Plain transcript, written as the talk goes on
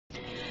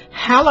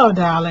Hello,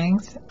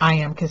 darlings. I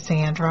am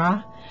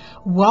Cassandra.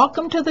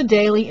 Welcome to the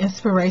daily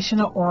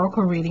inspirational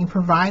oracle reading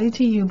provided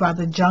to you by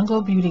the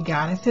Jungle Beauty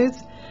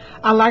Goddesses.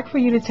 I'd like for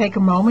you to take a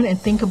moment and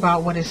think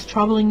about what is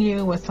troubling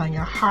you, what's on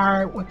your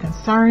heart, what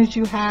concerns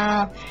you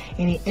have,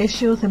 any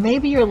issues, and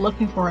maybe you're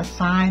looking for a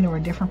sign or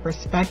a different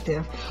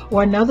perspective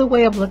or another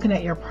way of looking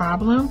at your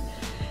problem.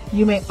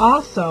 You may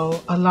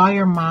also allow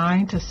your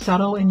mind to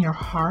settle in your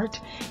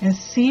heart and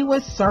see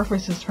what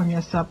surfaces from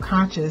your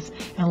subconscious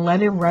and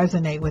let it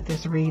resonate with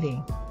this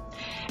reading.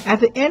 At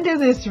the end of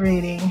this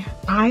reading,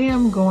 I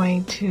am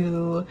going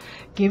to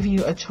give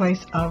you a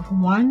choice of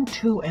 1,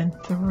 2, and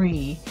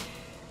 3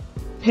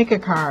 pick a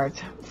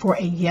cards for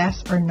a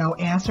yes or no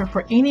answer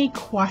for any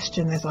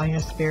question that's on your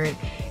spirit.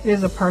 It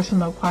is a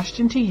personal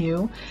question to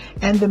you,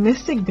 and the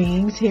mystic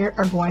beings here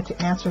are going to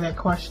answer that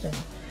question.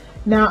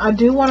 Now, I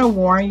do want to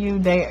warn you,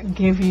 they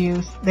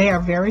are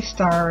very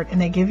stern,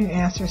 and they give you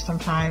answers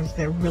sometimes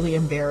that really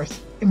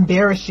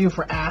embarrass you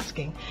for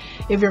asking.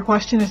 If your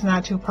question is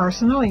not too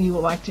personal and you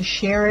would like to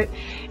share it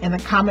in the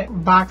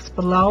comment box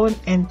below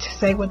and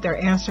say what their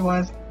answer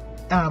was,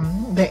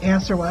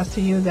 to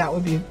you, that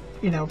would be,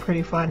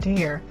 pretty fun to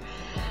hear.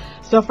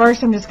 So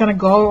first, I'm just going to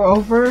go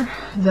over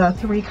the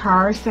 3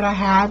 cards that I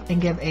have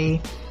and give a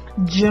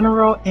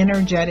general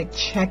energetic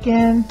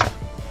check-in.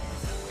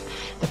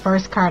 The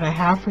first card I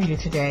have for you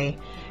today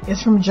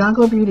is from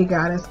Jungle Beauty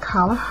Goddess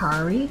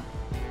Kalahari.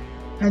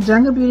 And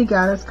Jungle Beauty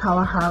Goddess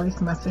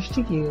Kalahari's message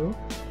to you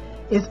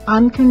is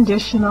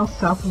unconditional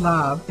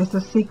self-love is the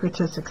secret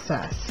to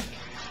success.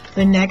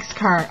 The next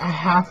card I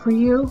have for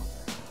you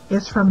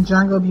is from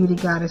Jungle Beauty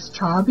Goddess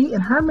Chabi,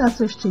 and her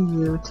message to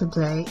you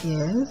today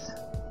is,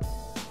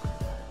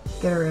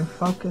 get her in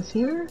focus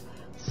here,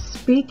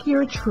 speak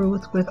your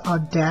truth with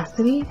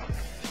audacity.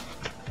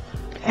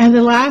 And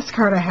the last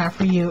card I have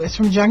for you is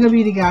from Jungle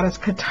Beauty Goddess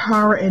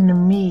Katara and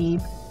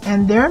Namib,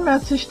 and their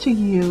message to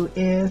you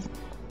is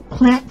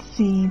plant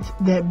seeds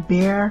that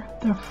bear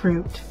the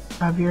fruit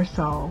of your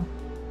soul.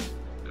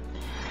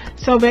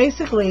 So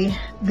basically,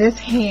 this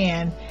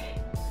hand,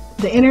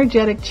 the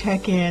energetic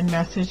check-in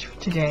message for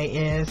today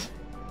is,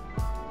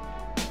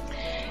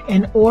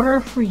 in order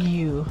for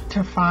you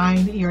to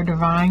find your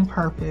divine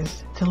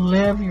purpose, to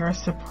live your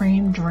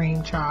supreme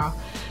dream, child,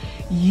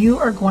 you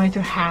are going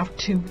to have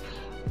to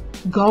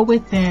go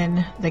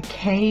within the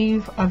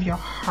cave of your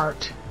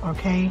heart,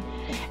 okay,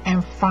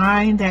 and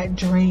find that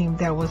dream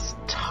that was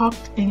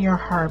tucked in your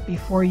heart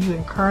before you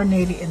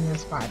incarnated in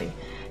this body.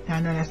 Now, I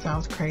know that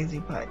sounds crazy,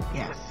 but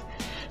yes.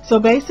 So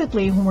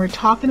basically, when we're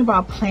talking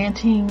about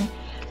planting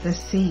the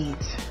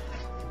seeds,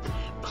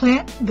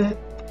 plant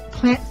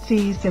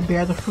seeds that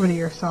bear the fruit of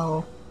your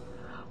soul.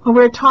 When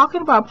we're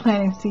talking about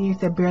planting seeds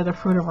that bear the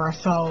fruit of our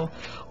soul,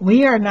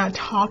 we are not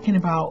talking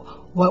about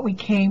what we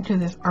came to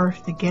this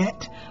earth to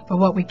get, but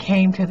what we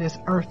came to this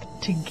earth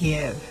to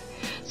give.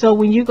 So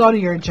when you go to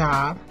your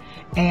job,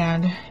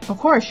 and of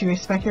course you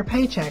expect your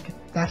paycheck,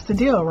 that's the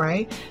deal,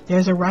 right?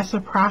 There's a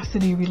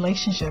reciprocity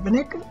relationship, and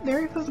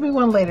there is to be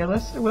one later.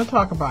 We'll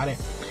talk about it.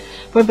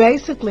 But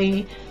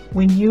basically,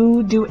 when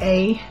you do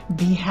A,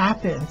 B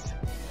happens.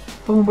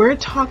 But when we're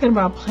talking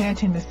about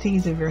planting the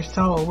seeds of your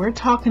soul, we're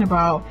talking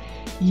about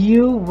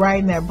you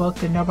writing that book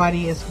that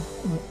nobody is,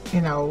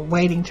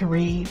 waiting to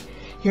read.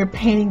 You're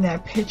painting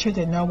that picture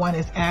that no one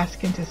is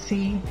asking to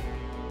see,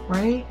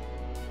 right?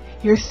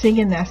 You're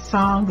singing that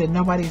song that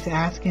nobody's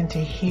asking to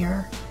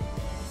hear.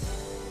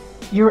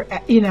 You're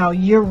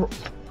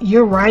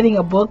writing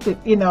a book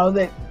that,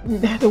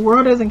 that the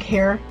world doesn't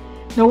care.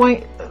 No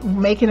one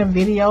making a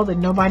video that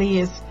nobody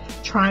is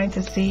trying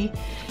to see.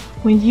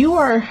 When you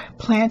are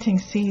planting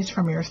seeds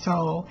from your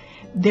soul,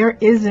 there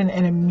isn't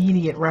an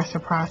immediate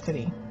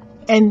reciprocity.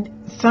 And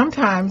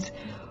sometimes,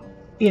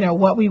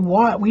 what we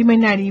want, we may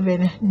not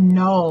even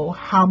know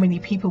how many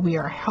people we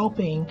are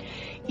helping,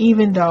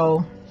 even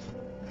though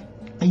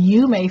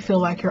you may feel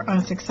like you're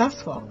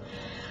unsuccessful.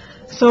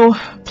 So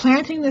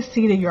planting the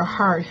seed of your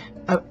heart,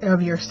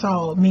 of your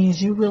soul,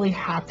 means you really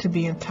have to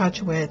be in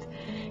touch with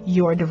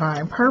your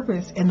divine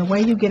purpose. And the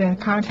way you get in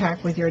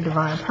contact with your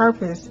divine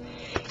purpose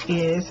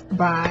is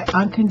by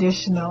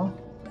unconditional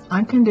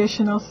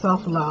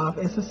self-love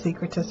is the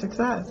secret to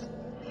success.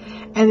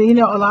 And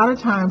a lot of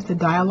times the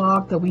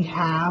dialogue that we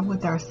have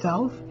with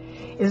ourselves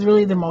is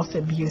really the most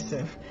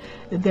abusive.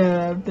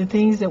 The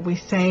things that we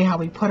say, how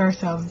we put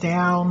ourselves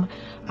down.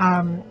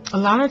 A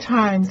lot of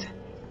times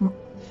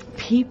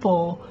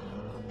people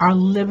are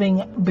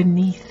living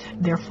beneath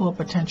their full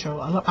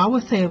potential. I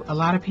would say a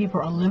lot of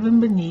people are living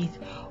beneath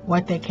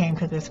what they came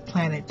to this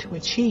planet to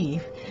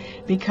achieve,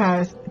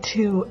 because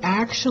to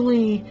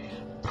actually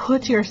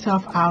put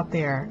yourself out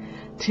there,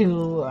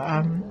 to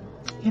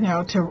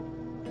to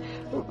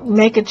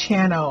make a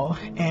channel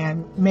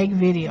and make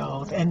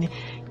videos and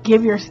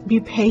be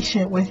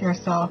patient with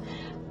yourself,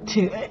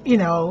 to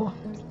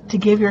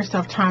give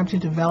yourself time to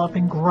develop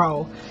and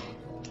grow.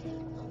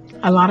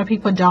 A lot of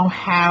people don't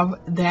have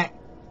that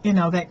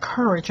that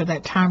courage or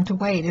that time to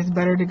wait. It's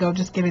better to go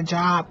just get a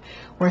job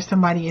where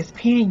somebody is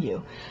paying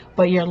you.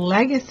 But your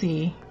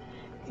legacy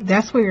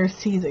that's where your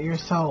seeds of your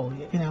soul,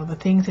 you know, the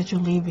things that you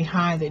leave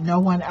behind that no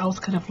one else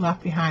could have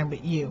left behind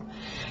but you.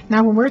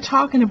 Now, when we're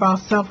talking about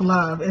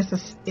self-love,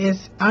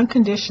 it's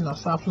unconditional.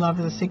 Self-love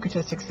is a secret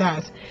to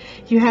success.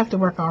 You have to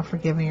work on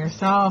forgiving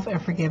yourself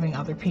and forgiving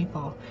other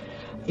people.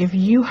 If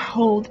you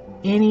hold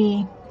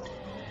any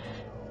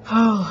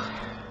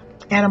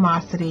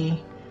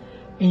animosity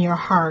in your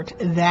heart,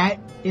 that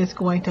is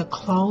going to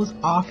close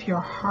off your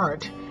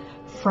heart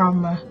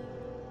from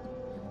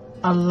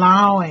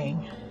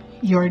allowing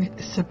your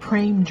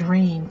supreme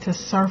dream to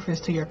surface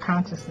to your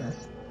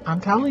consciousness.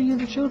 I'm telling you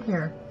the truth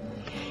here.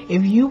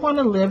 If you want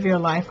to live your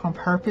life on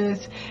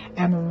purpose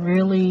and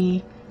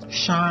really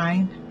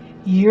shine,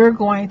 you're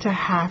going to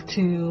have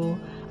to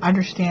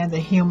understand that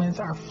humans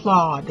are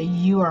flawed, that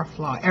you are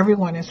flawed,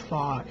 everyone is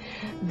flawed,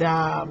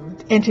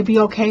 and to be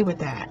okay with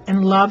that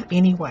and love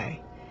anyway.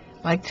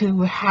 Like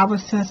to have a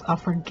sense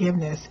of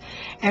forgiveness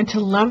and to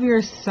love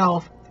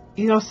yourself.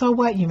 You know, so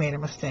what? You made a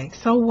mistake.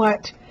 So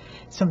what?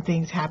 Some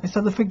things happen. So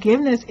the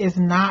forgiveness is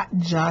not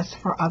just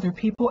for other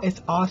people,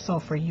 it's also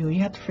for you.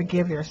 You have to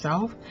forgive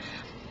yourself.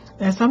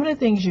 And some of the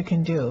things you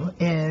can do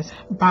is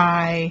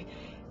buy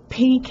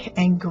pink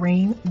and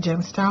green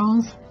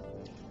gemstones.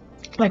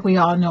 Like we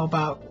all know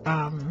about,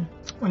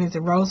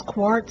 rose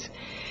quartz.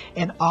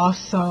 And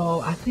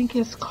also, I think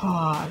it's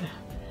called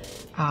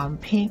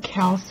pink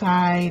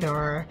calcite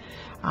or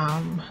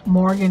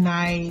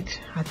morganite.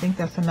 I think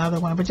that's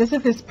another one. But just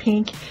if it's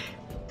pink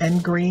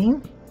and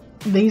green,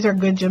 these are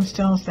good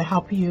gemstones to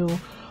help you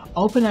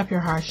open up your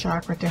heart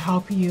chakra, to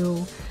help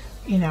you,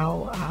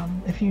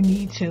 if you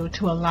need to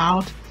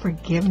allow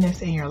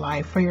forgiveness in your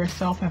life for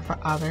yourself and for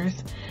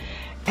others.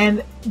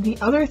 And the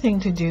other thing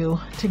to do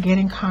to get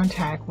in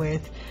contact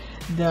with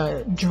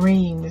the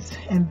dreams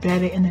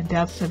embedded in the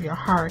depths of your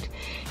heart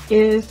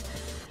is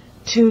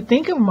to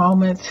think of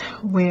moments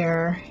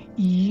where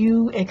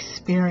you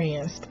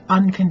experienced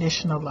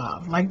unconditional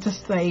love. Like,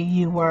 just say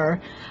you were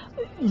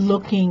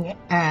looking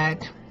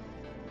at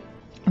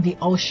the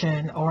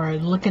ocean or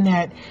looking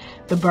at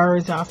the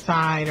birds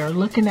outside or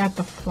looking at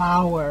the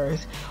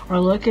flowers or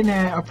looking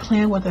at or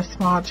playing with a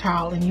small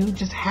child, and you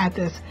just had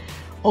this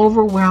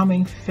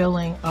overwhelming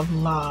feeling of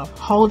love.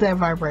 Hold that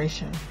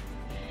vibration.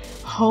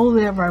 Hold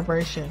that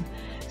vibration.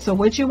 So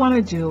what you want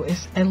to do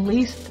is at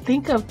least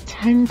think of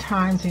 10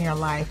 times in your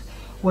life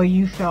where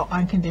you felt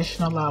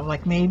unconditional love,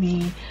 like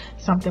maybe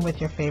something with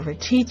your favorite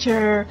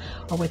teacher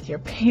or with your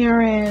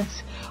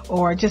parents,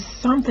 or just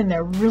something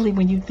that really,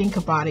 when you think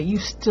about it, you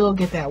still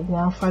get that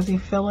warm fuzzy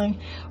feeling.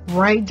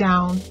 Write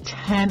down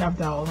 10 of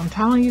those. I'm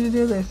telling you to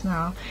do this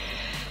now.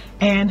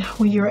 And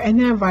when you're in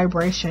that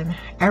vibration,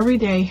 every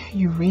day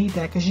you read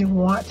that because you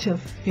want to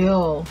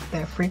feel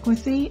that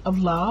frequency of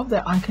love,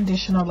 that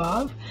unconditional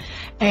love.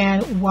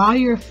 And while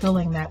you're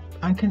feeling that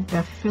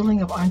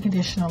feeling of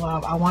unconditional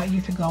love, I want you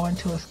to go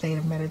into a state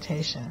of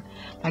meditation.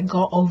 Like,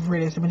 go over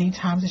it as many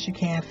times as you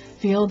can.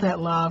 Feel that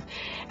love.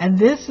 And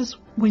this is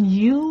when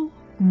you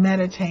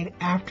meditate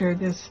after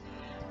this,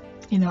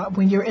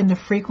 when you're in the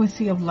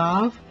frequency of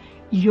love,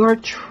 your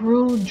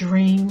true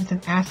dreams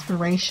and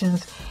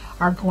aspirations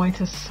are going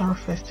to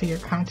surface to your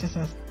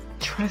consciousness.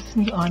 Trust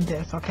me on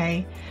this,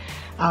 okay?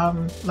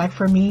 Like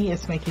for me,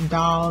 it's making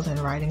dolls and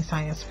writing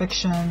science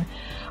fiction.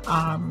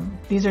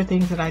 These are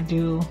things that I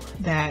do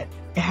that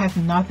it has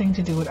nothing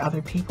to do with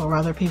other people,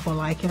 whether people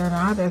like it or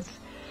not. That's,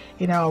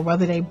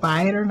 whether they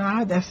buy it or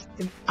not,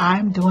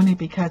 I'm doing it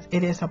because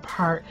it is a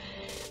part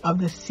of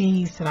the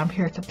seeds that I'm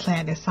here to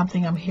plant. It's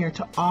something I'm here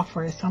to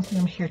offer. It's something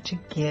I'm here to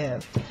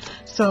give.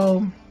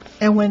 So,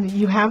 and when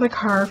you have the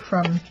card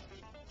from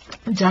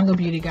Jungle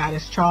Beauty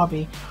Goddess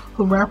Chalby,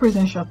 who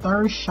represents your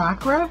third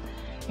chakra,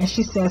 and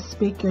she says,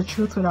 speak your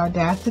truth with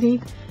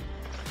audacity.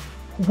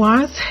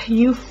 Once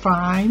you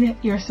find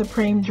your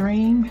supreme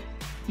dream,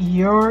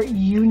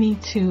 you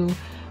need to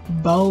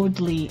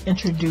boldly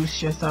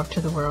introduce yourself to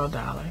the world,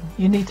 darling.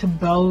 You need to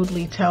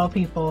boldly tell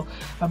people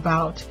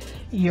about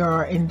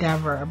your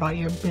endeavor, about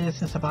your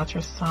business, about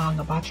your song,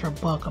 about your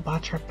book,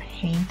 about your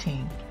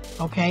painting,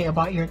 okay,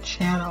 about your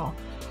channel.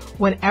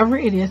 Whatever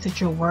it is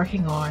that you're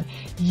working on,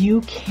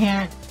 you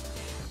can't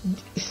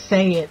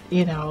say it,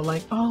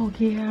 like, oh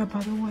yeah, by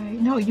the way.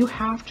 No, you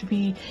have to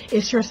be,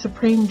 it's your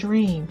supreme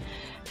dream.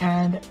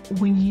 And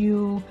when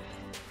you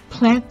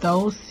plant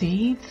those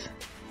seeds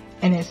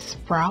and it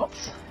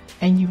sprouts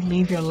and you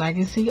leave your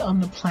legacy on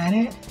the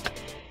planet,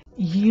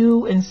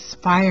 you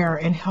inspire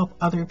and help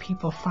other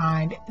people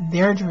find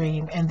their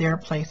dream and their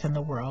place in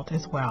the world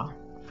as well.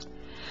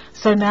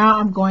 So now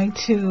I'm going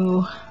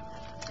to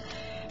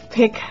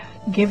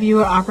give you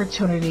an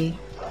opportunity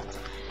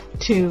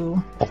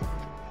to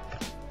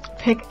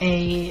think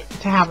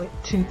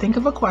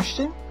of a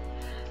question.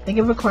 Think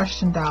of a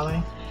question,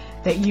 darling,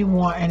 that you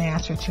want an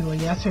answer to, a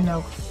yes or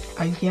no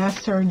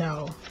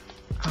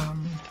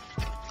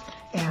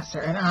answer.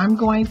 And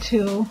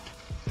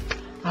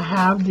I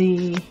have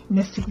the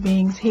mystic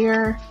beings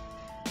here,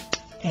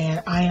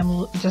 and I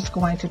am just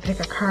going to pick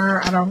a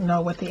card. I don't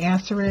know what the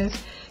answer is,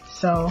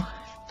 so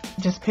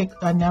just pick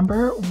a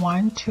number,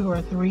 1, 2,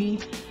 or 3,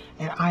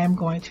 and I am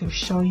going to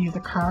show you the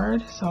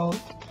card. So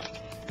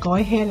go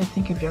ahead and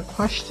think of your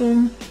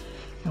question,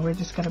 and we're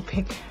just going to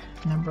pick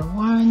number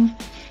 1.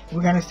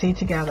 We're going to see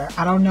together.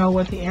 I don't know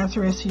what the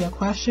answer is to your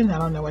question. I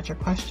don't know what your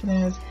question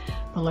is,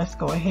 but let's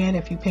go ahead.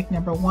 If you pick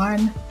number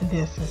 1,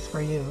 this is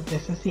for you.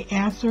 This is the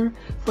answer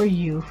for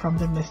you from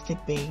the mystic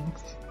beings.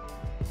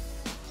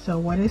 So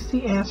what is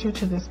the answer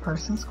to this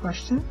person's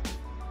question?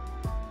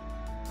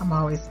 I'm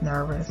always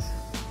nervous.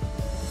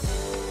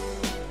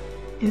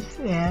 It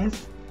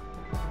says,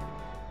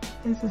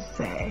 what does it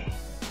say?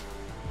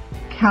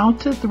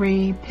 Count to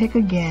 3, pick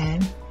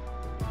again.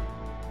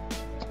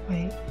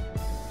 Wait.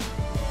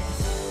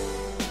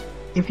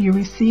 If you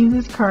receive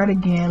this card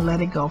again,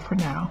 let it go for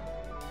now.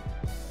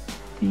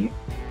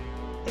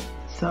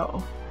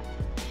 So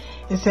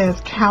it says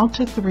count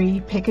to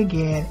 3, pick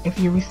again. If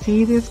you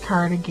receive this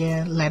card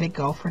again, let it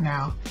go for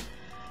now.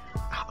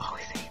 I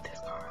always hate this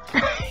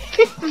card.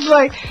 It's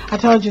like I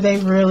told you, they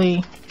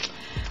really.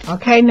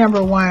 Okay,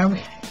 number 1,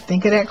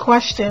 think of that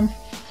question.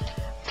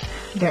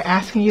 They're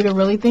asking you to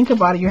really think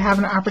about it. You're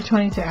having an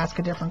opportunity to ask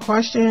a different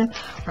question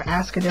or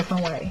ask a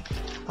different way.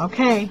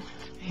 Okay,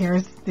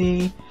 here's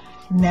the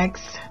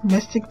next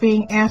mystic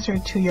being answer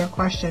to your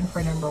question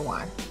for number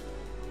 1.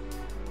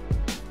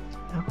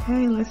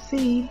 Okay, let's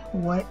see.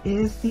 What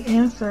is the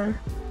answer?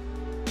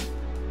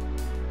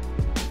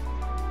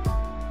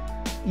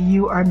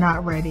 You are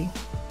not ready.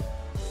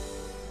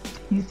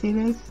 You see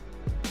this?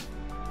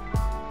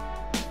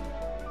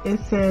 It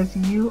says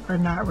you are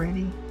not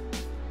ready.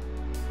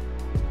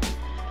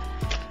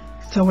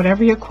 So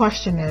whatever your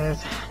question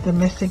is, the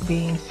mystic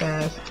being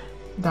says,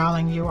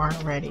 darling, you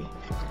aren't ready.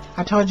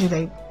 I told you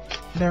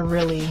they're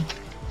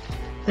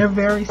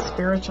very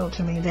spiritual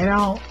to me. They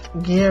don't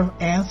give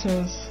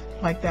answers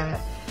like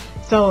that.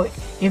 So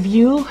if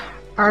you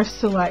have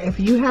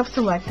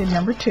selected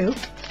number 2,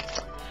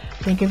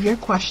 think of your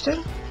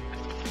question,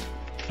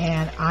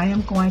 and I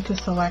am going to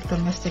select the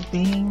mystic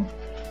being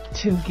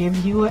to give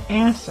you an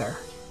answer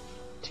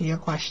to your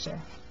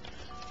question.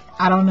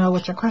 I don't know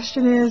what your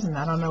question is, and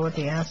I don't know what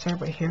the answer,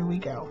 but here we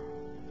go.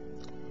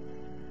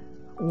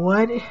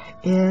 What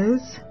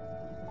is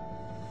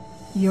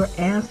your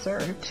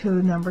answer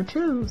to number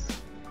 2's?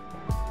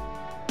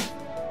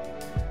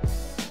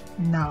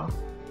 No.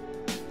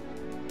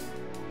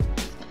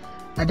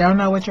 I don't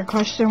know what your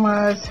question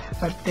was,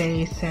 but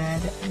they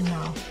said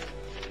no.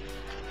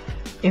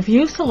 If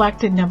you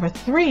selected number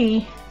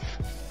 3,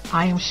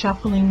 I am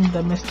shuffling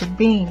the mystic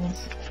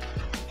beings,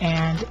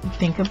 and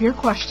think of your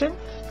question,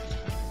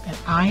 and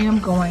I am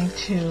going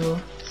to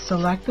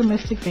select the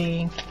mystic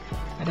being.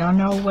 I don't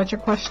know what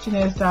your question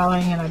is,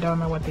 darling, and I don't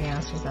know what the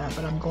answers are,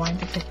 but I'm going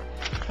to pick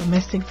a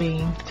mystic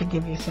being to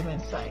give you some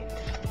insight.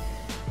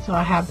 So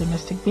I have the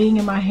mystic being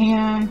in my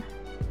hand,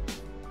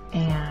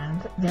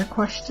 and their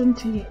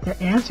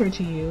answer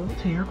to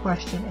your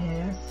question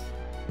is,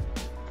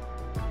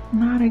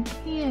 not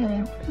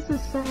again. What does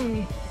it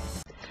say?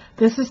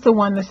 This is the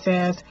one that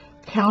says,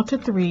 count to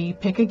 3,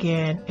 pick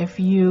again. If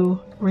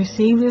you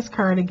receive this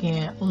card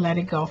again, let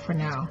it go for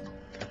now.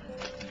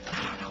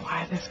 I don't know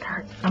why this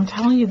card. I'm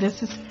telling you,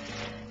 this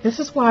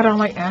is why I don't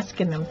like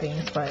asking them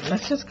things. But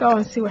let's just go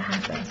and see what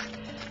happens.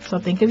 So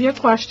think of your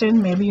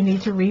question. Maybe you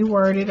need to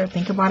reword it or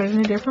think about it in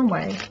a different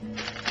way.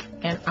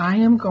 And I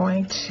am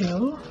going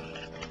to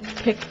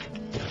pick.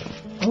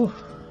 Oh,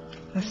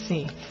 let's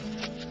see.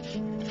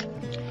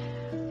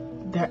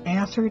 The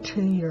answer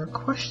to your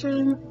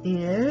question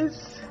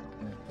is,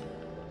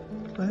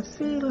 let's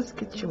see, let's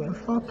get you in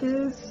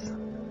focus.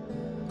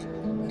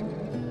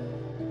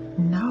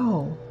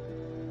 No.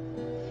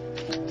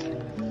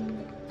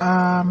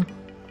 I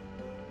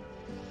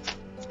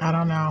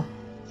don't know.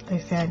 They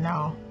said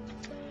no.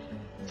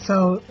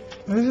 So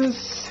this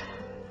is,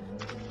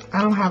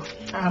 I don't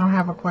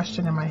have a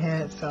question in my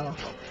head. So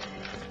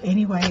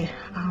anyway,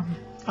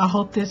 I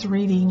hope this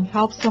reading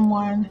helps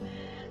someone.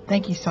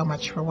 Thank you so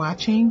much for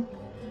watching,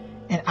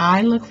 and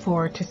I look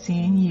forward to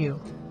seeing you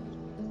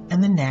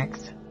in the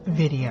next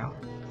video.